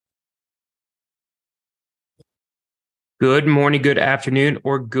Good morning, good afternoon,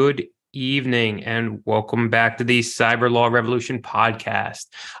 or good evening, and welcome back to the Cyber Law Revolution podcast.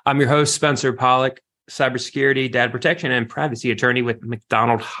 I'm your host, Spencer Pollock, cybersecurity, data protection, and privacy attorney with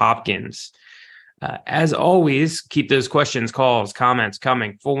McDonald Hopkins. As always, keep those questions, calls, comments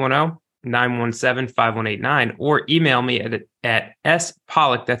coming, 410-917-5189, or email me at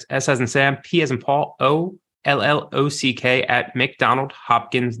spollock, that's S as in Sam, P as in Paul, OLLOCK at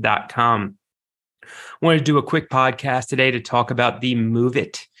mcdonaldhopkins.com. I wanted to do a quick podcast today to talk about the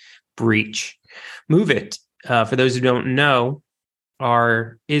MoveIT breach. MoveIT, for those who don't know,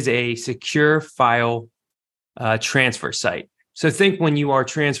 is a secure file transfer site. So think when you are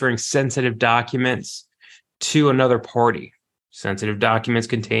transferring sensitive documents to another party. Sensitive documents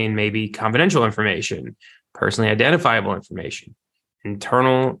contain maybe confidential information, personally identifiable information,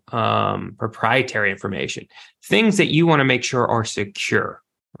 internal proprietary information, things that you want to make sure are secure,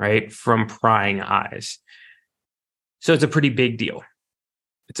 right, from prying eyes. So it's a pretty big deal.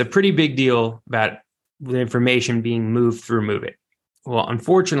 It's a pretty big deal about the information being moved through MoveIT. Well,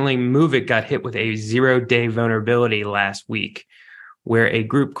 unfortunately, MoveIT got hit with a 0-day vulnerability last week where a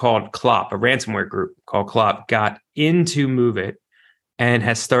group called Clop, a ransomware group called Clop, got into MoveIT and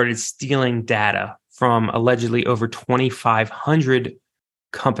has started stealing data from allegedly over 2,500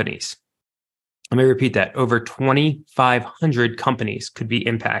 companies. Let me repeat that. Over 2,500 companies could be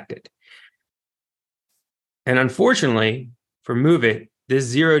impacted. And unfortunately, for MoveIT,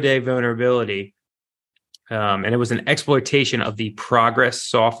 this 0-day vulnerability, and it was an exploitation of the Progress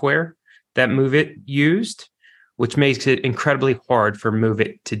software that MoveIT used, which makes it incredibly hard for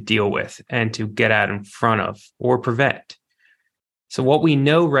MoveIT to deal with and to get out in front of or prevent. So what we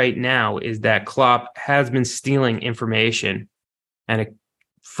know right now is that Clop has been stealing information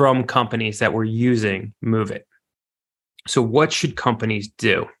from companies that were using MoveIT. So what should companies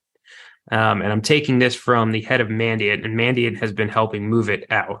do? And I'm taking this from the head of Mandiant, and Mandiant has been helping MoveIT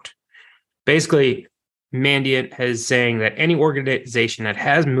out. Basically, Mandiant is saying that any organization that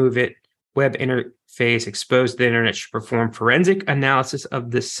has MoveIT web interface exposed to the internet should perform forensic analysis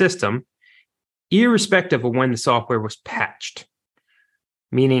of the system, irrespective of when the software was patched.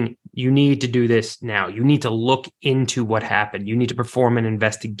 Meaning you need to do this now. You need to look into what happened. You need to perform an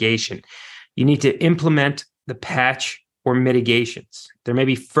investigation. You need to implement the patch or mitigations. There may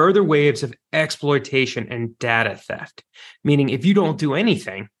be further waves of exploitation and data theft. Meaning if you don't do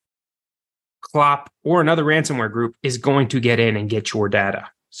anything, Clop or another ransomware group is going to get in and get your data.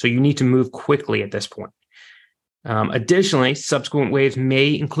 So you need to move quickly at this point. Additionally, subsequent waves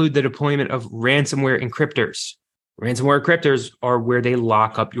may include the deployment of ransomware encryptors. Ransomware encryptors are where they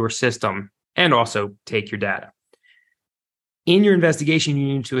lock up your system and also take your data. In your investigation,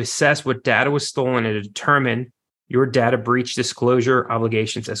 you need to assess what data was stolen and determine your data breach disclosure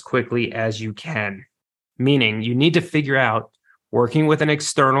obligations as quickly as you can. Meaning you need to figure out, working with an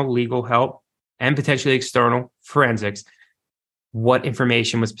external legal help and potentially external forensics, what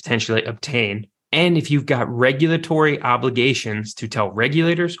information was potentially obtained. And if you've got regulatory obligations to tell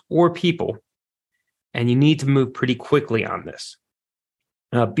regulators or people, and you need to move pretty quickly on this.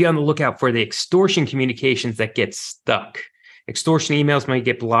 Be on the lookout for the extortion communications that get stuck. Extortion emails might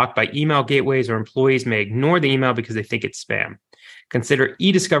get blocked by email gateways, or employees may ignore the email because they think it's spam. Consider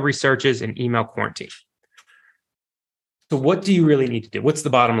e-discovery searches and email quarantine. So what do you really need to do? What's the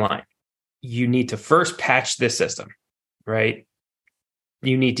bottom line? You need to first patch this system, right?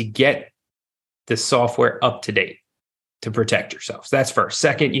 You need to get the software up to date to protect yourselves. That's first.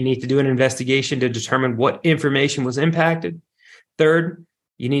 Second, you need to do an investigation to determine what information was impacted. Third,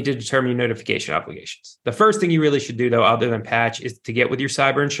 you need to determine your notification obligations. The first thing you really should do, though, other than patch, is to get with your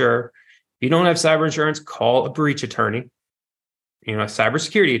cyber insurer. If you don't have cyber insurance, call a breach attorney. A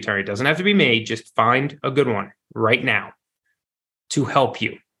cybersecurity attorney. It doesn't have to be me. Just find a good one right now to help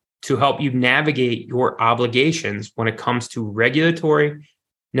you navigate your obligations when it comes to regulatory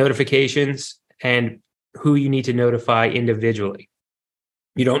notifications and who you need to notify individually.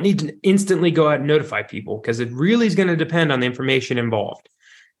 You don't need to instantly go out and notify people because it really is going to depend on the information involved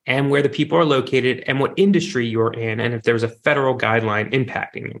and where the people are located and what industry you're in, and if there's a federal guideline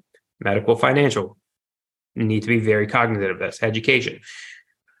impacting you. Medical, financial, you need to be very cognizant of this. Education.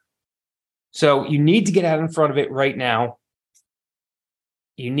 So you need to get out in front of it right now.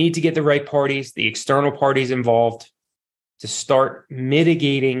 You need to get the right parties, the external parties involved, to start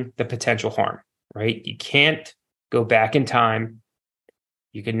mitigating the potential harm. Right? You can't go back in time.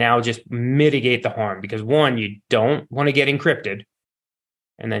 You can now just mitigate the harm because, one, you don't want to get encrypted.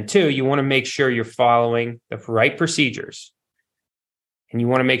 And then two, you want to make sure you're following the right procedures. And you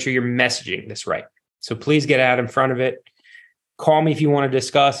want to make sure you're messaging this right. So please get out in front of it. Call me if you want to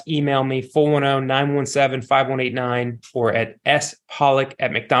discuss. Email me 410-917-5189 or at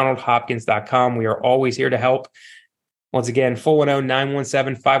spollock@mcdonaldhopkins.com. We are always here to help. Once again,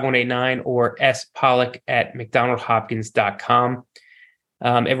 410-917-5189 or spollock@mcdonaldhopkins.com.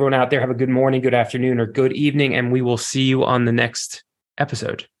 Everyone out there, have a good morning, good afternoon, or good evening, and we will see you on the next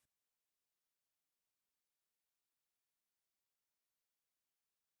episode.